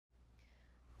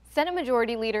Senate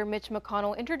Majority Leader Mitch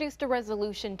McConnell introduced a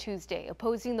resolution Tuesday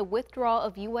opposing the withdrawal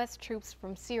of U.S. troops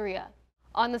from Syria.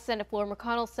 On the Senate floor,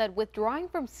 McConnell said withdrawing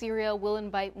from Syria will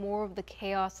invite more of the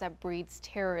chaos that breeds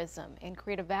terrorism and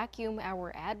create a vacuum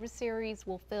our adversaries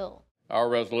will fill. Our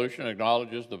resolution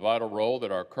acknowledges the vital role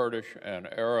that our Kurdish and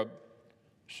Arab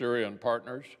Syrian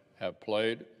partners have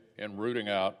played in rooting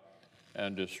out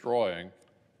and destroying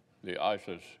the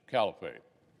ISIS caliphate.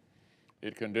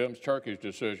 It condemns Turkey's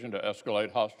decision to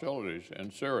escalate hostilities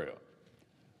in Syria,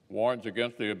 warns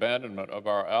against the abandonment of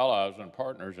our allies and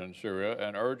partners in Syria,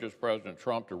 and urges President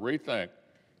Trump to rethink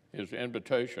his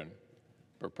invitation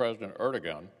for President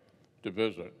Erdogan to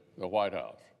visit the White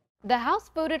House. The House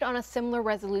voted on a similar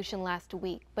resolution last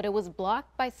week, but it was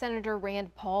blocked by Senator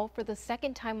Rand Paul for the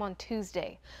second time on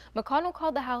Tuesday. McConnell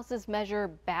called the House's measure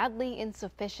badly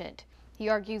insufficient. He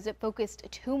argues it focused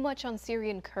too much on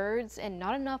Syrian Kurds and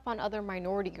not enough on other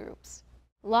minority groups.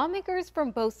 Lawmakers from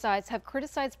both sides have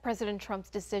criticized President Trump's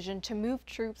decision to move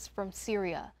troops from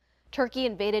Syria. Turkey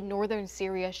invaded northern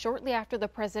Syria shortly after the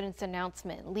president's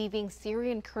announcement, leaving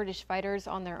Syrian Kurdish fighters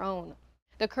on their own.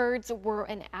 The Kurds were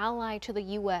an ally to the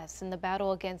U.S. in the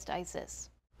battle against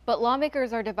ISIS. But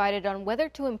lawmakers are divided on whether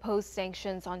to impose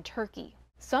sanctions on Turkey.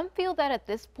 Some feel that at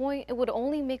this point it would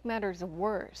only make matters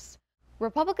worse.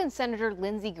 Republican Senator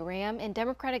Lindsey Graham and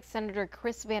Democratic Senator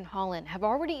Chris Van Hollen have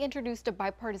already introduced a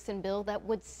bipartisan bill that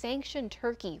would sanction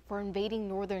Turkey for invading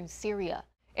northern Syria.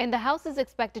 And the House is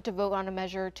expected to vote on a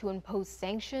measure to impose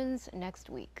sanctions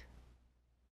next week.